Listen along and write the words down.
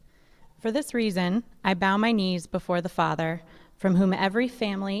For this reason, I bow my knees before the Father, from whom every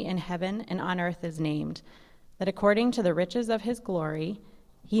family in heaven and on earth is named, that according to the riches of his glory,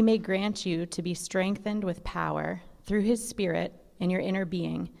 he may grant you to be strengthened with power through his Spirit in your inner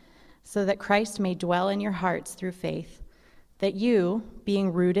being, so that Christ may dwell in your hearts through faith, that you,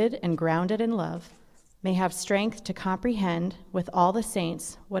 being rooted and grounded in love, may have strength to comprehend with all the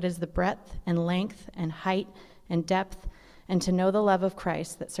saints what is the breadth and length and height and depth, and to know the love of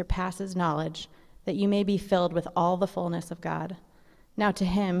Christ that surpasses knowledge, that you may be filled with all the fullness of God. Now to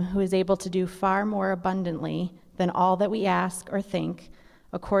him who is able to do far more abundantly than all that we ask or think,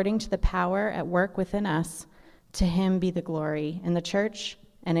 according to the power at work within us, to him be the glory in the church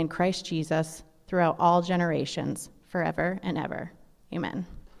and in Christ Jesus throughout all generations, forever and ever. Amen.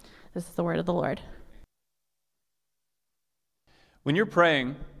 This is the word of the Lord. When you're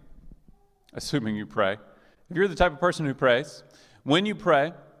praying, assuming you pray, if you're the type of person who prays, when you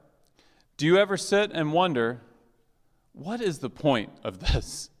pray, do you ever sit and wonder, what is the point of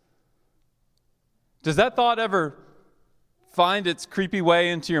this? Does that thought ever find its creepy way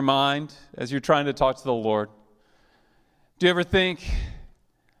into your mind as you're trying to talk to the Lord? Do you ever think,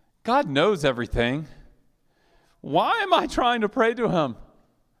 God knows everything. Why am I trying to pray to him?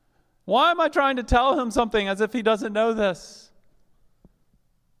 Why am I trying to tell him something as if he doesn't know this?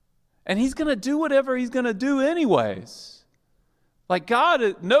 And he's going to do whatever he's going to do anyways. Like,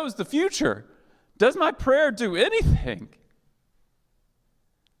 God knows the future. Does my prayer do anything?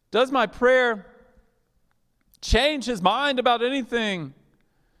 Does my prayer change his mind about anything?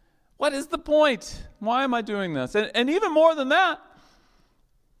 What is the point? Why am I doing this? And even more than that,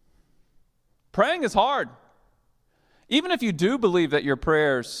 praying is hard. Even if you do believe that your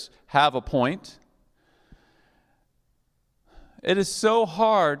prayers have a point, it is so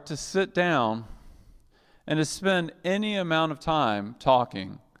hard to sit down and to spend any amount of time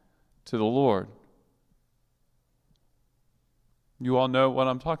talking to the Lord. You all know what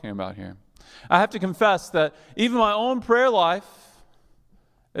I'm talking about here. I have to confess that even my own prayer life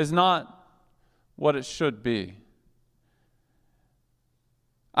is not what it should be.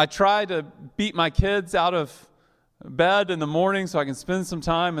 I try to beat my kids out of bed in the morning so I can spend some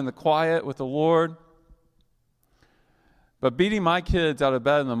time in the quiet with the Lord. But beating my kids out of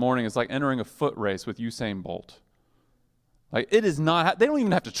bed in the morning is like entering a foot race with Usain Bolt. Like, it is not, they don't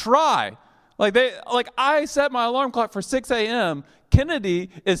even have to try. I set my alarm clock for 6 a.m. Kennedy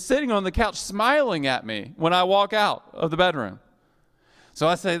is sitting on the couch smiling at me when I walk out of the bedroom. So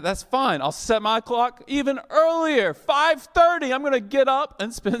I say, that's fine. I'll set my clock even earlier, 5:30. I'm going to get up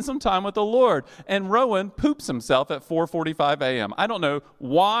and spend some time with the Lord. And Rowan poops himself at 4:45 a.m. I don't know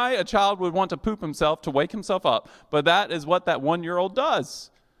why a child would want to poop himself to wake himself up, but that is what that 1-year-old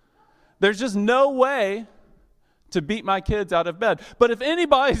does. There's just no way to beat my kids out of bed. But if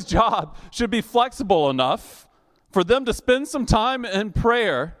anybody's job should be flexible enough for them to spend some time in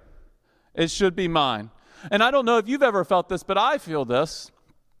prayer, it should be mine. And I don't know if you've ever felt this, but I feel this.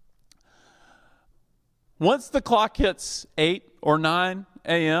 Once the clock hits 8 or 9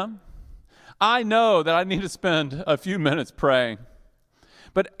 a.m., I know that I need to spend a few minutes praying.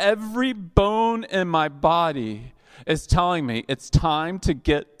 But every bone in my body is telling me it's time to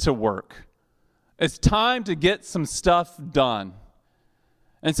get to work. It's time to get some stuff done.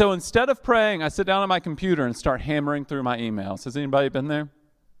 And so instead of praying, I sit down on my computer and start hammering through my emails. Has anybody been there?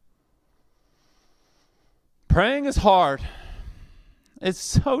 Praying is hard. It's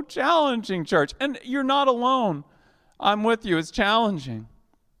so challenging, church. And you're not alone. I'm with you. It's challenging.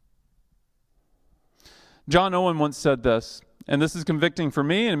 John Owen once said this, and this is convicting for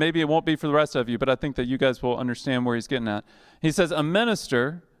me, and maybe it won't be for the rest of you, but I think that you guys will understand where he's getting at. He says, a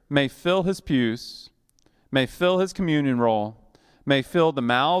minister may fill his pews, may fill his communion roll, may fill the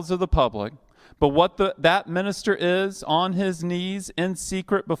mouths of the public, but what that minister is on his knees in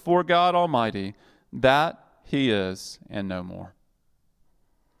secret before God Almighty, that he is, and no more.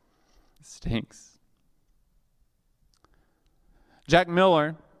 It stinks. Jack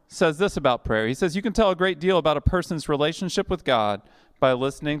Miller says this about prayer. He says, you can tell a great deal about a person's relationship with God by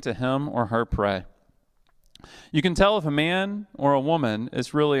listening to him or her pray. You can tell if a man or a woman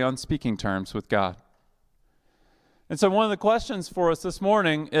is really on speaking terms with God. And so one of the questions for us this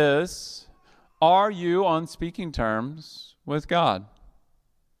morning is, are you on speaking terms with God?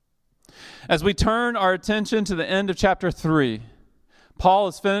 As we turn our attention to the end of chapter 3, Paul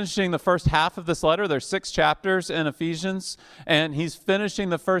is finishing the first half of this letter. There's 6 chapters in Ephesians, and he's finishing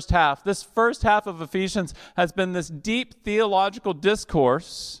the first half. This first half of Ephesians has been this deep theological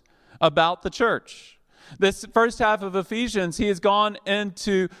discourse about the church. This first half of Ephesians, he has gone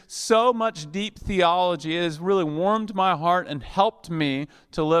into so much deep theology. It has really warmed my heart and helped me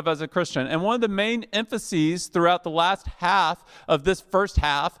to live as a Christian. And one of the main emphases throughout the last half of this first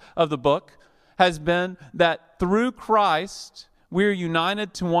half of the book has been that through Christ, we are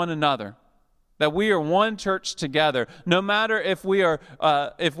united to one another. That we are one church together. No matter if we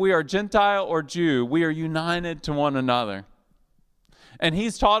are Gentile or Jew, we are united to one another. And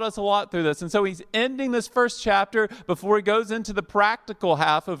he's taught us a lot through this. And so he's ending this first chapter before he goes into the practical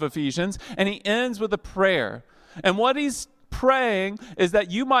half of Ephesians, and he ends with a prayer. And what he's praying is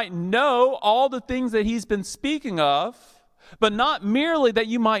that you might know all the things that he's been speaking of, but not merely that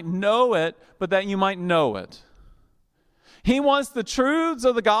you might know it, but that you might know it. He wants the truths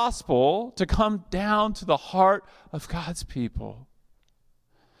of the gospel to come down to the heart of God's people.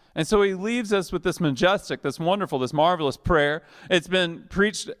 And so he leaves us with this majestic, this wonderful, this marvelous prayer. It's been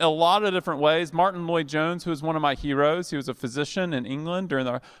preached a lot of different ways. Martin Lloyd-Jones, who is one of my heroes, he was a physician in England during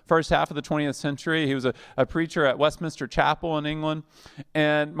the first half of the 20th century. He was a preacher at Westminster Chapel in England.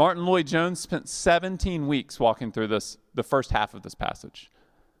 And Martin Lloyd-Jones spent 17 weeks walking through the first half of this passage.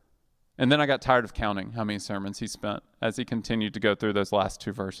 And then I got tired of counting how many sermons he spent as he continued to go through those last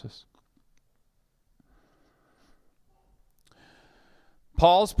two verses.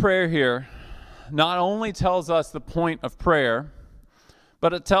 Paul's prayer here not only tells us the point of prayer,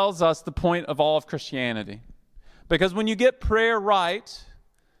 but it tells us the point of all of Christianity. Because when you get prayer right,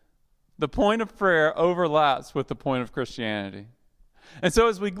 the point of prayer overlaps with the point of Christianity. And so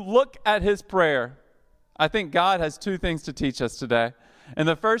as we look at his prayer, I think God has two things to teach us today. And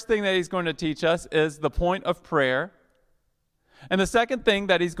the first thing that he's going to teach us is the point of prayer. And the second thing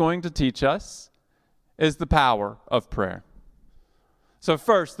that he's going to teach us is the power of prayer. So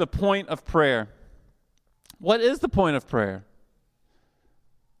first, the point of prayer. What is the point of prayer?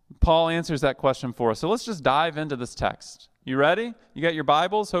 Paul answers that question for us. So let's just dive into this text. You ready? You got your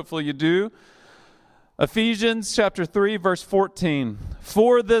Bibles? Hopefully you do. Ephesians chapter 3, verse 14.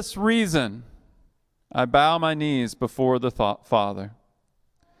 For this reason, I bow my knees before the Father.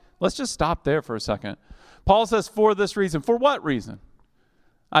 Let's just stop there for a second. Paul says, for this reason. For what reason?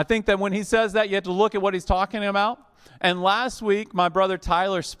 I think that when he says that, you have to look at what he's talking about. And last week, my brother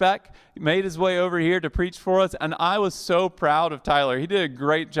Tyler Speck made his way over here to preach for us, and I was so proud of Tyler. He did a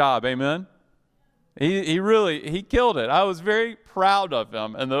great job, amen? He killed it. I was very proud of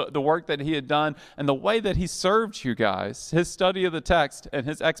him and the work that he had done and the way that he served you guys. His study of the text and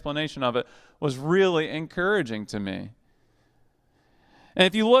his explanation of it was really encouraging to me. And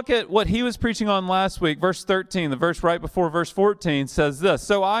if you look at what he was preaching on last week, verse 13, the verse right before verse 14 says this,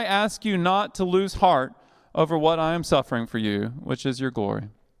 so I ask you not to lose heart over what I am suffering for you, which is your glory.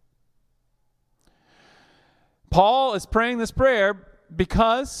 Paul is praying this prayer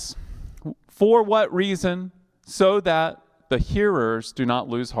because, for what reason? So that the hearers do not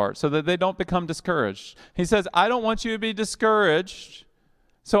lose heart, so that they don't become discouraged. He says, I don't want you to be discouraged,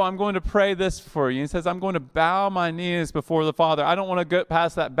 so I'm going to pray this for you. He says, I'm going to bow my knees before the Father. I don't want to go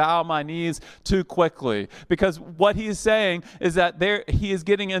past that bow my knees too quickly, because what he is saying is that he is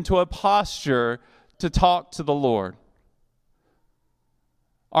getting into a posture to talk to the Lord.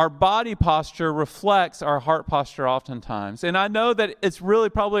 Our body posture reflects our heart posture oftentimes. And I know that it's really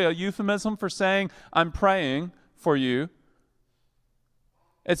probably a euphemism for saying, I'm praying for you.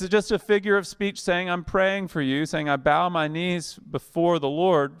 It's just a figure of speech saying, I'm praying for you, saying, I bow my knees before the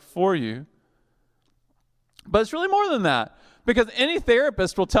Lord for you. But it's really more than that, because any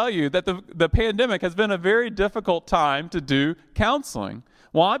therapist will tell you that the pandemic has been a very difficult time to do counseling.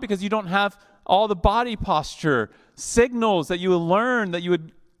 Why? Because you don't have all the body posture signals that you would learn, that you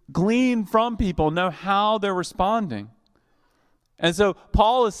would glean from people, know how they're responding. And so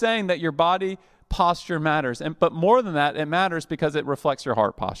Paul is saying that your body posture matters. But more than that, it matters because it reflects your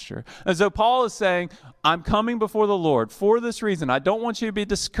heart posture. And so Paul is saying, I'm coming before the Lord for this reason. I don't want you to be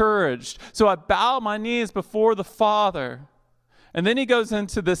discouraged. So I bow my knees before the Father. And then he goes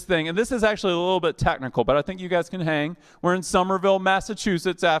into this thing, and this is actually a little bit technical, but I think you guys can hang. We're in Somerville,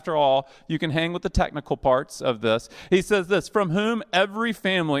 Massachusetts, after all. You can hang with the technical parts of this. He says this, from whom every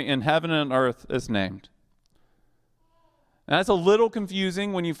family in heaven and earth is named. And that's a little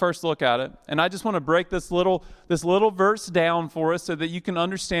confusing when you first look at it. And I just want to break this little verse down for us so that you can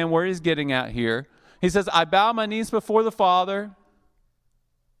understand where he's getting at here. He says, I bow my knees before the Father,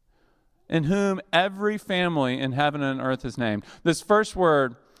 in whom every family in heaven and earth is named. This first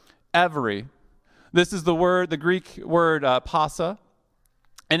word, every, this is the Greek word pasa,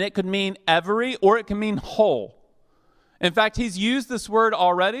 and it could mean every or it can mean whole. In fact, he's used this word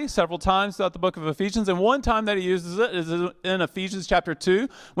already several times throughout the book of Ephesians, and one time that he uses it is in Ephesians chapter 2,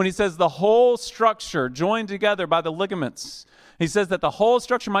 when he says the whole structure joined together by the ligaments. He says that the whole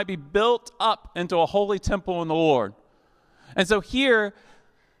structure might be built up into a holy temple in the Lord. And so here,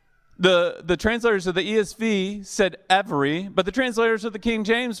 the translators of the ESV said every, but the translators of the King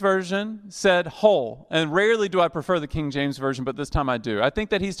James Version said whole. And rarely do I prefer the King James Version, but this time I do. I think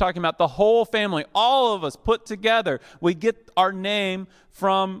that he's talking about the whole family, all of us put together. We get our name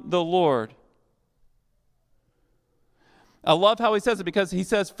from the Lord. I love how he says it, because he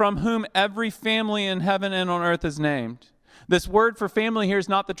says, from whom every family in heaven and on earth is named. This word for family here is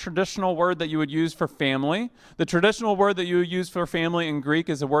not the traditional word that you would use for family. The traditional word that you would use for family in Greek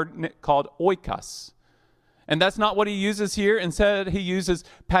is a word called oikos. And that's not what he uses here. Instead, he uses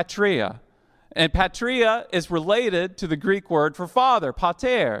patria. And patria is related to the Greek word for father,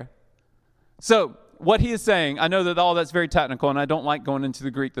 pater. So what he is saying, I know that all that's very technical, and I don't like going into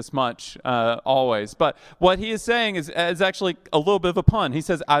the Greek this much always, but what he is saying is actually a little bit of a pun. He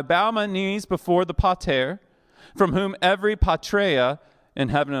says, I bow my knees before the pater, from whom every patria in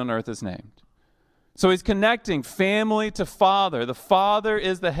heaven and on earth is named. So he's connecting family to father. The father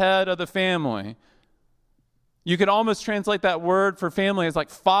is the head of the family. You could almost translate that word for family as like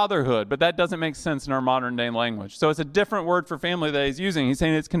fatherhood, but that doesn't make sense in our modern day language. So it's a different word for family that he's using. He's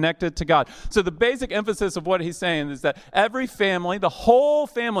saying it's connected to God. So the basic emphasis of what he's saying is that every family, the whole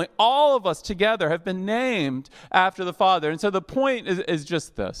family, all of us together have been named after the Father. And so the point is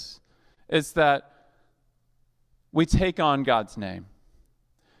just this. It's that we take on God's name.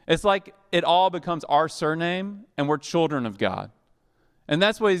 It's like it all becomes our surname, and we're children of God. And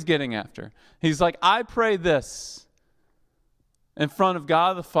that's what he's getting after. He's like, I pray this in front of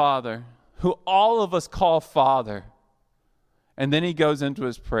God the Father, who all of us call Father. And then he goes into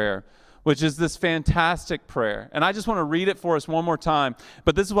his prayer, which is this fantastic prayer. And I just want to read it for us one more time.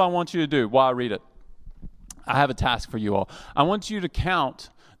 But this is what I want you to do while I read it. I have a task for you all. I want you to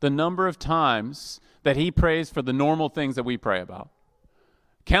count the number of times that he prays for the normal things that we pray about.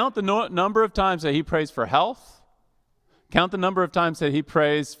 Count the number of times that he prays for health. Count the number of times that he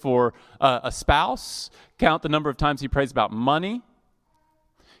prays for a spouse. Count the number of times he prays about money.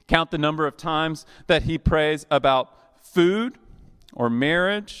 Count the number of times that he prays about food or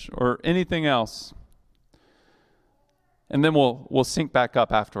marriage or anything else. And then we'll sync back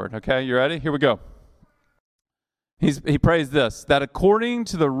up afterward, okay? You ready? Here we go. He prays this, that according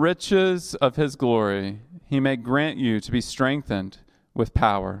to the riches of his glory, he may grant you to be strengthened with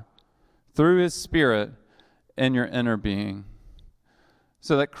power through his Spirit in your inner being,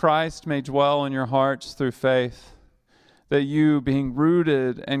 so that Christ may dwell in your hearts through faith, that you, being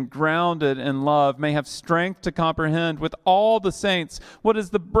rooted and grounded in love, may have strength to comprehend with all the saints what is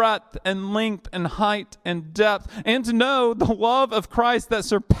the breadth and length and height and depth, and to know the love of Christ that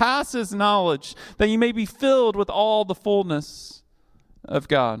surpasses knowledge, that you may be filled with all the fullness of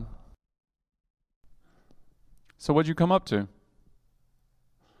God. So what'd you come up to?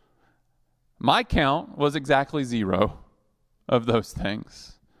 My count was exactly 0 of those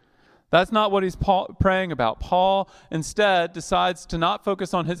things. That's not what he's praying about. Paul instead decides to not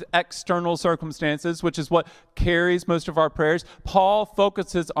focus on his external circumstances, which is what carries most of our prayers. Paul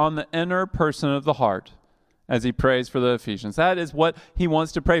focuses on the inner person of the heart as he prays for the Ephesians. That is what he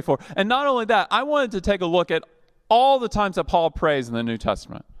wants to pray for. And not only that, I wanted to take a look at all the times that Paul prays in the New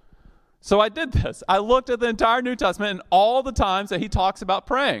Testament. So I did this. I looked at the entire New Testament and all the times that he talks about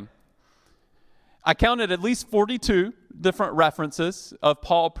praying. I counted at least 42 different references of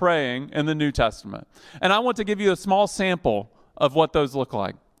Paul praying in the New Testament. And I want to give you a small sample of what those look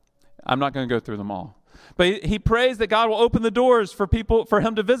like. I'm not going to go through them all. But he prays that God will open the doors for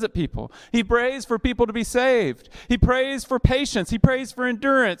him to visit people. He prays for people to be saved. He prays for patience. He prays for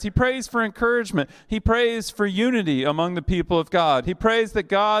endurance. He prays for encouragement. He prays for unity among the people of God. He prays that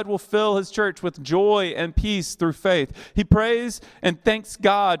God will fill his church with joy and peace through faith. He prays and thanks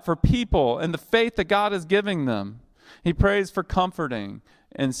God for people and the faith that God is giving them. He prays for comforting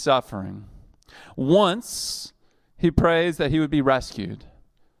and suffering. Once, he prays that he would be rescued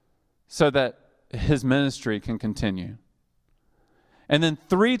so that his ministry can continue. And then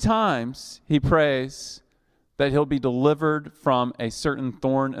 3 times he prays that he'll be delivered from a certain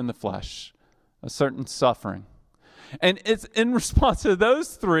thorn in the flesh, a certain suffering. And it's in response to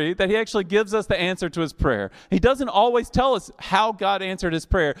those 3 that he actually gives us the answer to his prayer. He doesn't always tell us how God answered his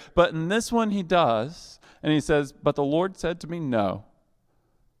prayer, but in this one he does. And he says, "But the Lord said to me, no,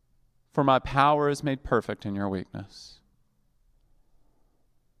 for my power is made perfect in your weakness."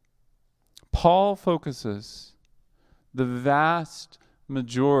 Paul focuses the vast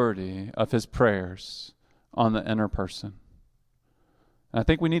majority of his prayers on the inner person. And I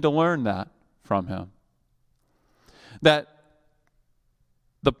think we need to learn that from him. That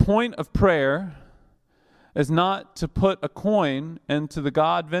the point of prayer is not to put a coin into the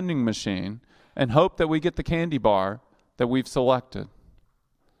God vending machine and hope that we get the candy bar that we've selected.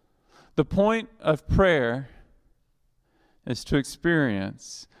 The point of prayer is to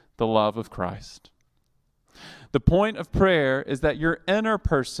experience the love of Christ. The point of prayer is that your inner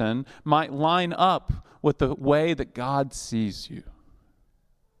person might line up with the way that God sees you.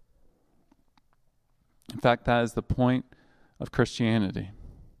 In fact, that is the point of Christianity,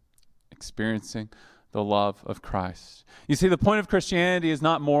 experiencing the love of Christ. You see, the point of Christianity is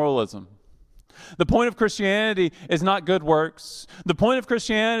not moralism. The point of Christianity is not good works. The point of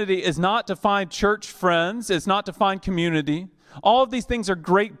Christianity is not to find church friends. It's not to find community. All of these things are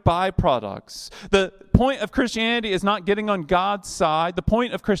great byproducts. The point of Christianity is not getting on God's side. The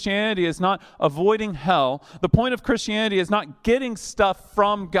point of Christianity is not avoiding hell. The point of Christianity is not getting stuff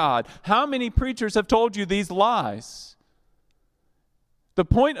from God. How many preachers have told you these lies? The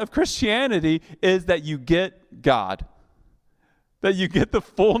point of Christianity is that you get God, that you get the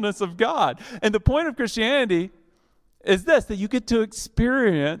fullness of God. And the point of Christianity is this, that you get to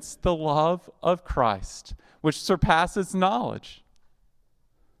experience the love of Christ, which surpasses knowledge.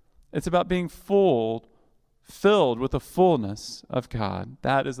 It's about being filled with the fullness of God.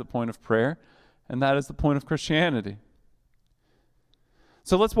 That is the point of prayer, and that is the point of Christianity.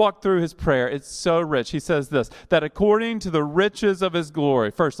 So let's walk through his prayer. It's so rich. He says this, that according to the riches of his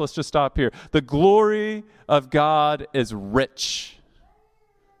glory. First, let's just stop here. The glory of God is rich.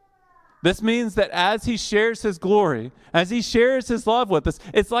 This means that as he shares his glory, as he shares his love with us,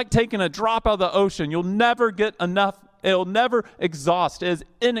 it's like taking a drop out of the ocean. You'll never get enough. It'll never exhaust. It is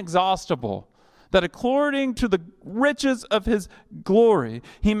inexhaustible. That according to the riches of his glory,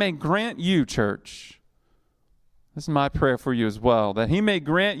 he may grant you, church. This is my prayer for you as well, that he may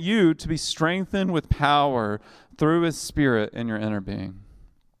grant you to be strengthened with power through his Spirit in your inner being.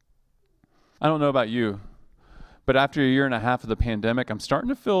 I don't know about you, but after a year and a half of the pandemic, I'm starting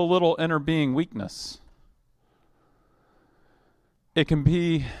to feel a little inner being weakness. It can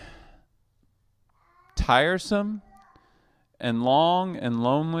be tiresome and long and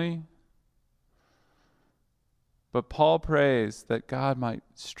lonely, but Paul prays that God might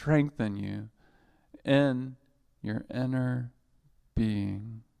strengthen you in your inner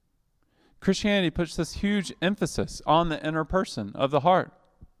being. Christianity puts this huge emphasis on the inner person of the heart.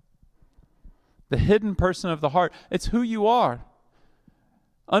 The hidden person of the heart. It's who you are.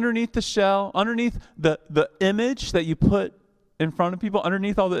 Underneath the shell, underneath the image that you put in front of people,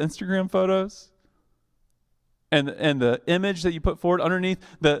 underneath all the Instagram photos, and the image that you put forward, underneath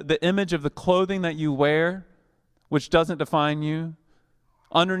the image of the clothing that you wear, which doesn't define you,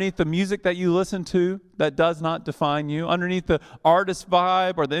 underneath the music that you listen to that does not define you, underneath the artist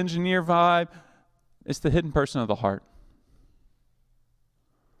vibe or the engineer vibe, it's the hidden person of the heart.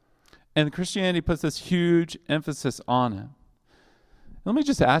 And Christianity puts this huge emphasis on it. Let me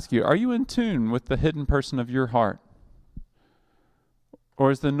just ask you, are you in tune with the hidden person of your heart?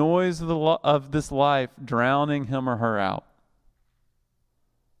 Or is the noise of this life drowning him or her out?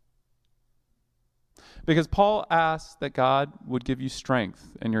 Because Paul asks that God would give you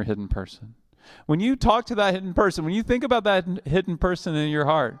strength in your hidden person. When you talk to that hidden person, when you think about that hidden person in your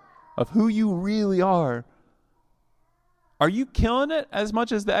heart, of who you really are you killing it as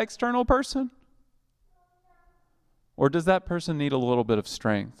much as the external person? Or does that person need a little bit of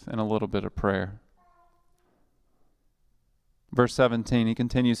strength and a little bit of prayer? Verse 17, he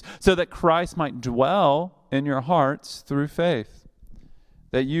continues, so that Christ might dwell in your hearts through faith,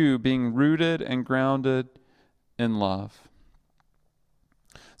 that you, being rooted and grounded in love.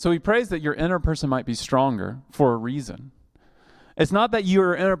 So he prays that your inner person might be stronger for a reason. It's not that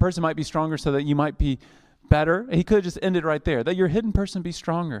your inner person might be stronger so that you might be better. He could have just ended right there, that your hidden person be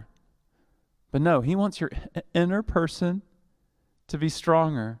stronger. But no, he wants your inner person to be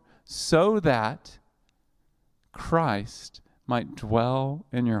stronger so that Christ might dwell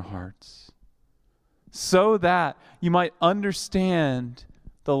in your hearts, so that you might understand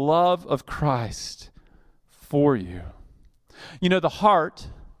the love of Christ for you. You know, the heart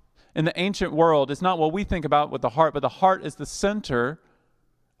in the ancient world is not what we think about with the heart, but the heart is the center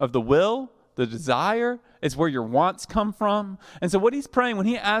of the will, the desire. It's where your wants come from. And so what he's praying when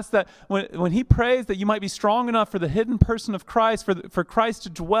he asks that, when he prays that you might be strong enough for the hidden person of Christ, for Christ to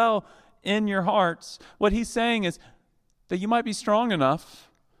dwell in your hearts, what he's saying is that you might be strong enough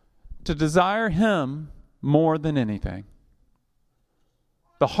to desire him more than anything.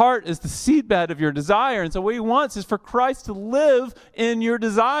 The heart is the seedbed of your desire. And so what he wants is for Christ to live in your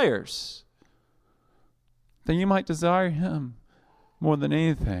desires. that you might desire him more than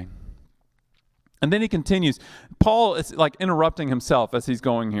anything. And then he continues. Paul is like interrupting himself as he's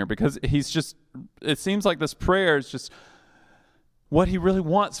going here, because it seems like this prayer is just what he really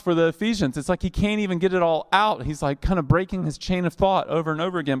wants for the Ephesians. It's like he can't even get it all out. He's like kind of breaking his chain of thought over and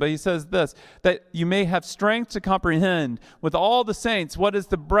over again. But he says this, that you may have strength to comprehend with all the saints what is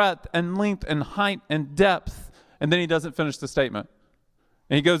the breadth and length and height and depth. And then he doesn't finish the statement.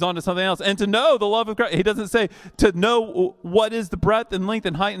 And he goes on to something else. And to know the love of Christ. He doesn't say to know what is the breadth and length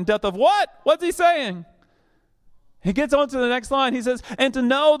and height and depth of what? What's he saying? He gets on to the next line. He says, and to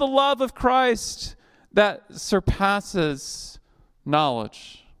know the love of Christ that surpasses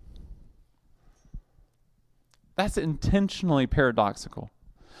knowledge. That's intentionally paradoxical.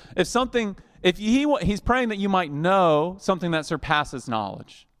 He's praying that you might know something that surpasses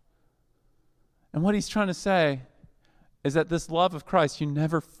knowledge. And what he's trying to say is that this love of Christ, you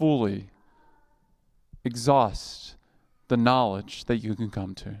never fully exhaust the knowledge that you can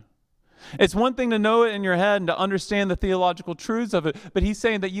come to. It's one thing to know it in your head and to understand the theological truths of it, but he's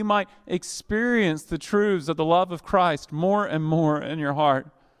saying that you might experience the truths of the love of Christ more and more in your heart.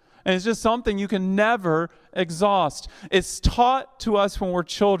 And it's just something you can never exhaust. It's taught to us when we're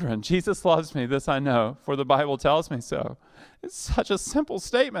children. Jesus loves me, this I know, for the Bible tells me so. It's such a simple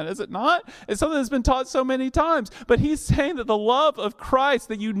statement, is it not? It's something that's been taught so many times. But he's saying that the love of Christ,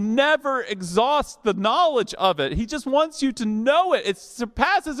 that you never exhaust the knowledge of it. He just wants you to know it. It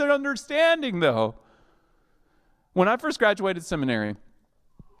surpasses an understanding, though. When I first graduated seminary,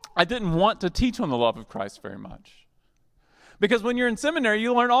 I didn't want to teach on the love of Christ very much. Because when you're in seminary,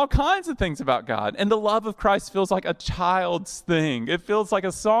 you learn all kinds of things about God. And the love of Christ feels like a child's thing. It feels like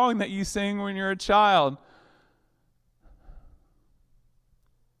a song that you sing when you're a child.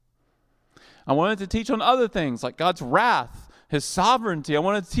 I wanted to teach on other things like God's wrath, his sovereignty. I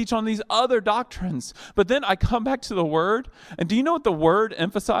wanted to teach on these other doctrines. But then I come back to the Word. And do you know what the Word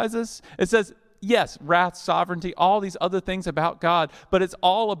emphasizes? It says, yes, wrath, sovereignty, all these other things about God. But it's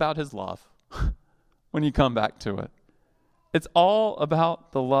all about his love when you come back to it. It's all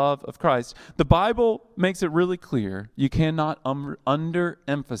about the love of Christ. The Bible makes it really clear. You cannot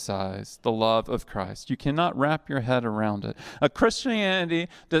underemphasize the love of Christ. You cannot wrap your head around it. A Christianity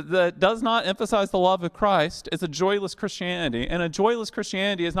that does not emphasize the love of Christ is a joyless Christianity, and a joyless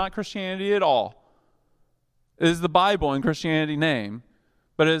Christianity is not Christianity at all. It is the Bible in Christianity name,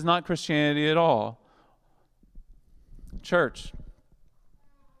 but it is not Christianity at all. Church,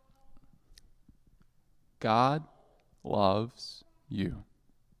 God loves you.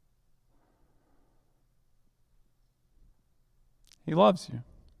 He loves you.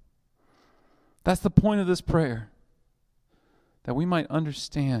 That's the point of this prayer, that we might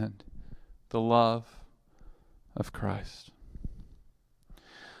understand the love of Christ.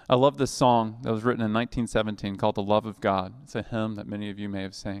 I love this song that was written in 1917 called The Love of God. It's a hymn that many of you may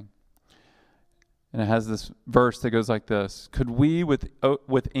have sang. And it has this verse that goes like this: could we with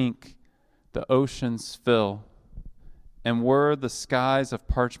ink the oceans fill, and were the skies of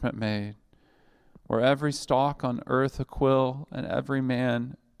parchment made, were every stalk on earth a quill, and every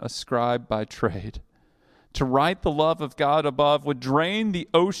man a scribe by trade, to write the love of God above would drain the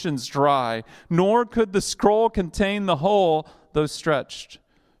oceans dry, nor could the scroll contain the whole, though stretched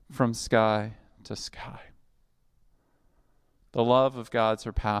from sky to sky. The love of God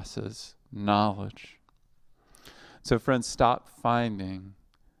surpasses knowledge. So friends, stop finding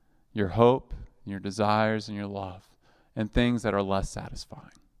your hope, your desires, and your love and things that are less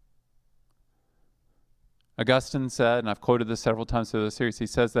satisfying. Augustine said, and I've quoted this several times through the series, he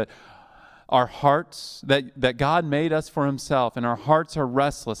says that our hearts, that God made us for himself, and our hearts are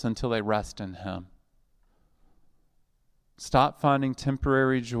restless until they rest in him. Stop finding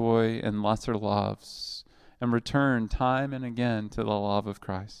temporary joy in lesser loves and return time and again to the love of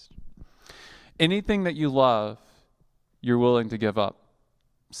Christ. Anything that you love, you're willing to give up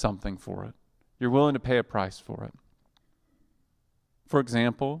something for it. You're willing to pay a price for it. For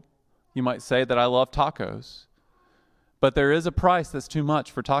example, you might say that I love tacos, but there is a price that's too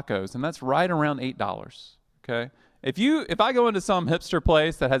much for tacos, and that's right around $8, okay? If I go into some hipster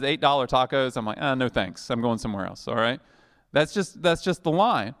place that has $8 tacos, I'm like, no thanks, I'm going somewhere else, all right? That's just the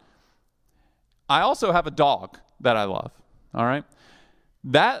line. I also have a dog that I love, all right?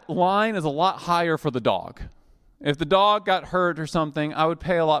 That line is a lot higher for the dog. If the dog got hurt or something, I would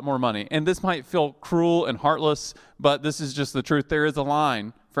pay a lot more money. And this might feel cruel and heartless, but this is just the truth. There is a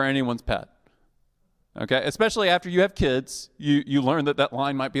line for anyone's pet. Okay? Especially after you have kids, you learn that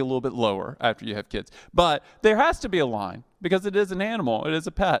line might be a little bit lower after you have kids. But there has to be a line because it is an animal. It is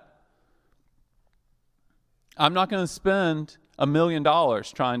a pet. I'm not going to spend $1 million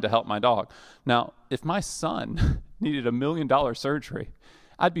trying to help my dog. Now, if my son needed $1 million surgery,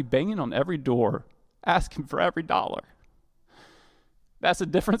 I'd be banging on every door, asking for every dollar. That's a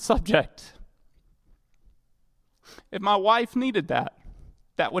different subject. If my wife needed that,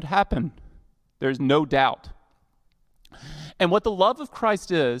 that would happen. There's no doubt. And what the love of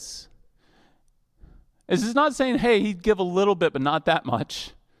Christ is it's not saying, hey, he'd give a little bit, but not that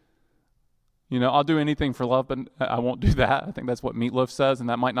much. I'll do anything for love, but I won't do that. I think that's what Meatloaf says, and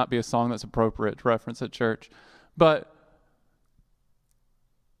that might not be a song that's appropriate to reference at church. But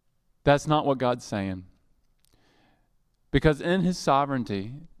that's not what God's saying. Because in his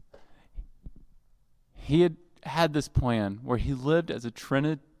sovereignty, he had this plan where he lived as a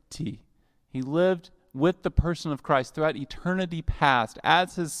Trinity. He lived with the person of Christ throughout eternity past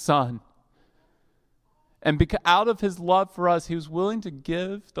as his son. And out of his love for us, he was willing to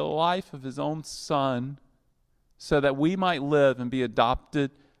give the life of his own son so that we might live and be adopted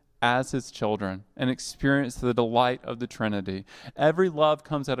as his children and experience the delight of the Trinity. Every love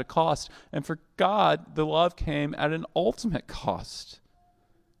comes at a cost. And for God, the love came at an ultimate cost.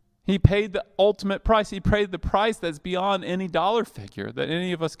 He paid the ultimate price. He paid the price that's beyond any dollar figure that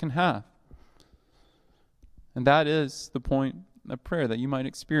any of us can have. And that is the point of prayer, that you might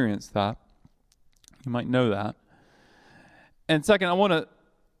experience that. You might know that. And second, I want to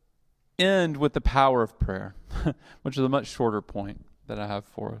end with the power of prayer, which is a much shorter point that I have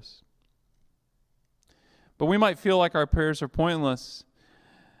for us. But we might feel like our prayers are pointless.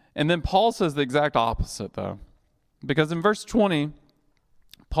 And then Paul says the exact opposite, though. Because in verse 20,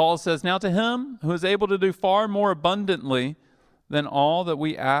 Paul says, "Now to him who is able to do far more abundantly than all that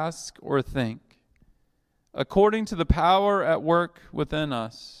we ask or think, according to the power at work within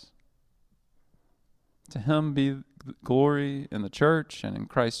us, to him be glory in the church and in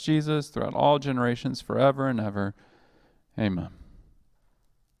Christ Jesus throughout all generations, forever and ever. Amen."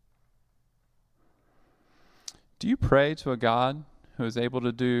 Do you pray to a God who is able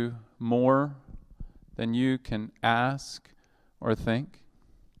to do more than you can ask or think?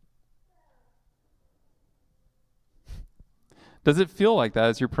 Does it feel like that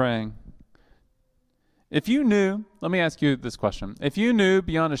as you're praying? If you knew, let me ask you this question. If you knew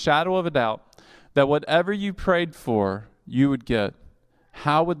beyond a shadow of a doubt that whatever you prayed for, you would get,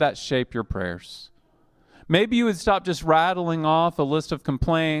 how would that shape your prayers? Maybe you would stop just rattling off a list of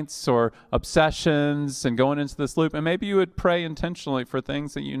complaints or obsessions and going into this loop, and maybe you would pray intentionally for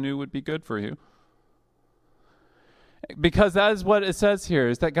things that you knew would be good for you. Because that is what it says here,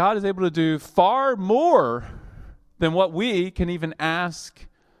 is that God is able to do far more than what we can even ask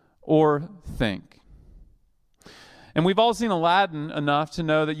or think. And we've all seen Aladdin enough to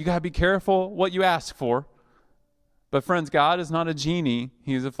know that you got to be careful what you ask for. But friends, God is not a genie,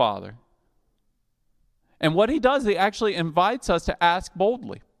 he's a father. And what he does, he actually invites us to ask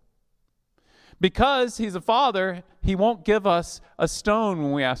boldly. Because he's a father, he won't give us a stone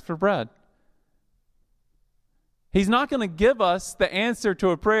when we ask for bread. He's not going to give us the answer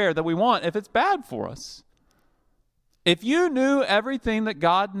to a prayer that we want if it's bad for us. If you knew everything that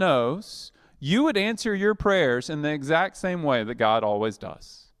God knows, you would answer your prayers in the exact same way that God always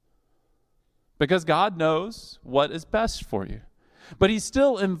does. Because God knows what is best for you. But he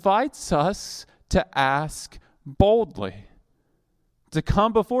still invites us to ask boldly, to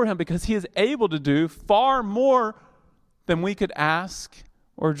come before him, because he is able to do far more than we could ask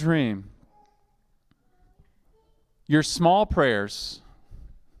or dream. Your small prayers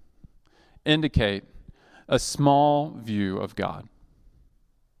indicate a small view of God.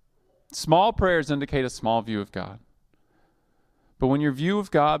 Small prayers indicate a small view of God. But when your view of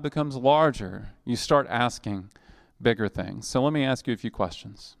God becomes larger, you start asking bigger things. So let me ask you a few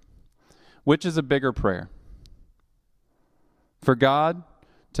questions. Which is a bigger prayer? For God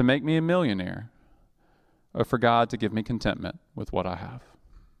to make me a millionaire, or for God to give me contentment with what I have?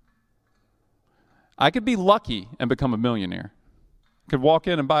 I could be lucky and become a millionaire. Could walk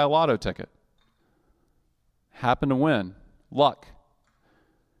in and buy a lotto ticket. Happen to win. Luck.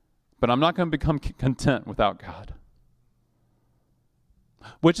 But I'm not going to become content without God.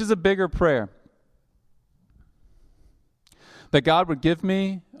 Which is a bigger prayer? That God would give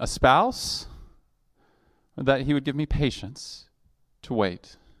me a spouse, or that he would give me patience to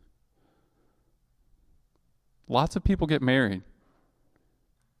wait? Lots of people get married,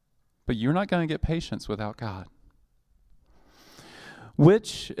 but you're not going to get patience without God.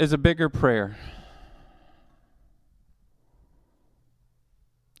 Which is a bigger prayer?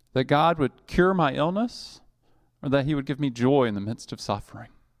 That God would cure my illness, or that he would give me joy in the midst of suffering?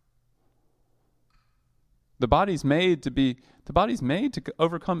 The body's made to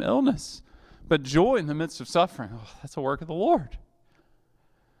overcome illness, But joy in the midst of suffering, that's a work of the Lord.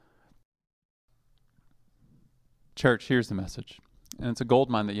 Church, here's the message. And it's a gold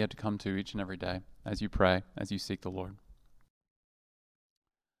mine that you have to come to each and every day as you pray, as you seek the Lord.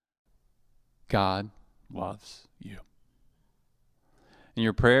 God loves you. And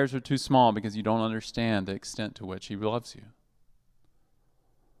your prayers are too small because you don't understand the extent to which he loves you.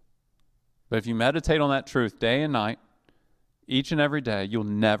 But if you meditate on that truth day and night, each and every day, you'll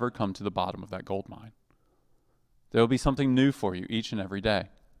never come to the bottom of that gold mine. There will be something new for you each and every day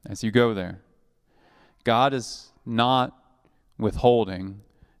as you go there. God is not withholding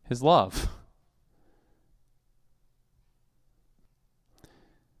his love.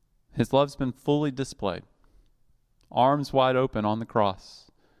 His love's been fully displayed, arms wide open on the cross,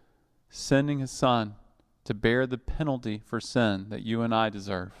 sending his Son to bear the penalty for sin that you and I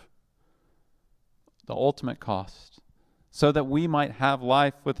deserve. The ultimate cost, so that we might have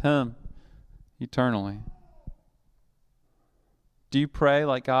life with him eternally. Do you pray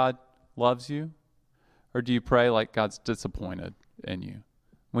like God loves you? Or do you pray like God's disappointed in you?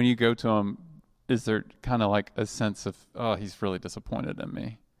 When you go to him, is there kind of like a sense of, oh, he's really disappointed in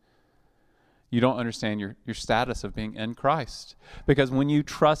me? You don't understand your status of being in Christ. Because when you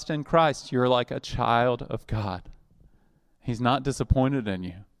trust in Christ, you're like a child of God. He's not disappointed in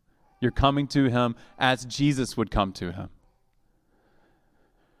you. You're coming to him as Jesus would come to him.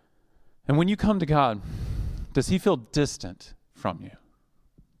 And when you come to God, does he feel distant from you?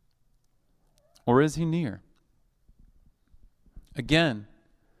 Or is he near? Again,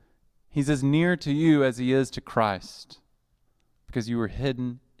 he's as near to you as he is to Christ, because you were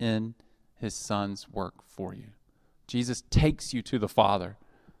hidden in his Son's work for you. Jesus takes you to the Father,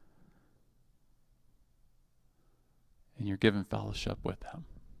 and you're given fellowship with him.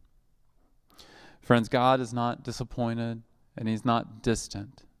 Friends, God is not disappointed, and he's not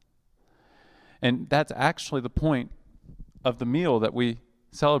distant. And that's actually the point of the meal that we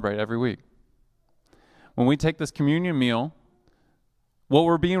celebrate every week. When we take this communion meal, what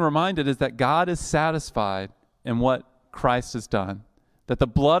we're being reminded is that God is satisfied in what Christ has done. That the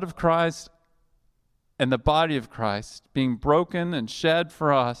blood of Christ and the body of Christ being broken and shed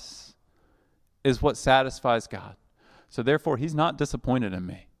for us is what satisfies God. So therefore, he's not disappointed in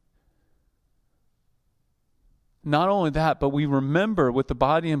me. Not only that, but we remember with the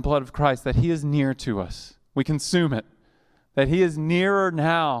body and blood of Christ that he is near to us. We consume it. That he is nearer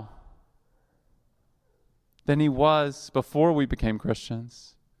now than he was before we became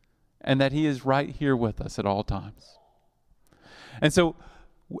Christians. And that he is right here with us at all times. And so,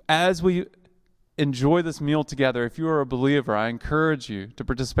 as we enjoy this meal together, if you are a believer, I encourage you to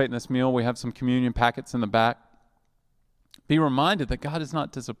participate in this meal. We have some communion packets in the back. Be reminded that God is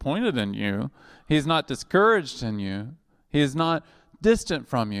not disappointed in you. He is not discouraged in you. He is not distant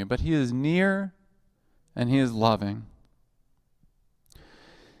from you, but he is near and he is loving.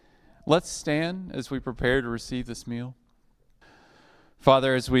 Let's stand as we prepare to receive this meal.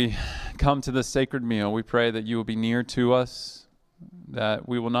 Father, as we come to this sacred meal, we pray that you will be near to us, that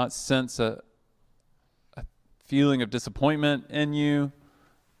we will not sense a feeling of disappointment in you,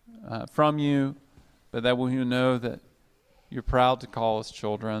 from you, but that we will know that you're proud to call us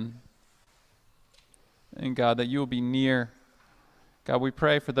children. And God, that you will be near. God, we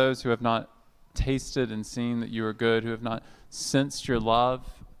pray for those who have not tasted and seen that you are good, who have not sensed your love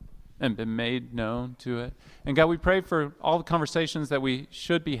and been made known to it. And God, we pray for all the conversations that we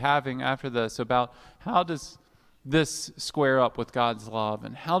should be having after this about how does this square up with God's love,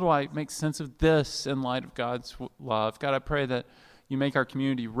 and how do I make sense of this in light of God's love. God, I pray that you make our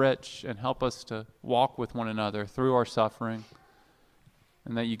community rich and help us to walk with one another through our suffering,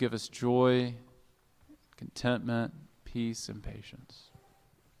 and that you give us joy, contentment, peace, and patience.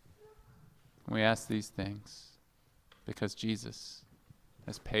 We ask these things because Jesus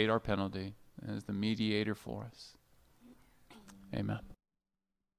has paid our penalty and is the mediator for us. Amen.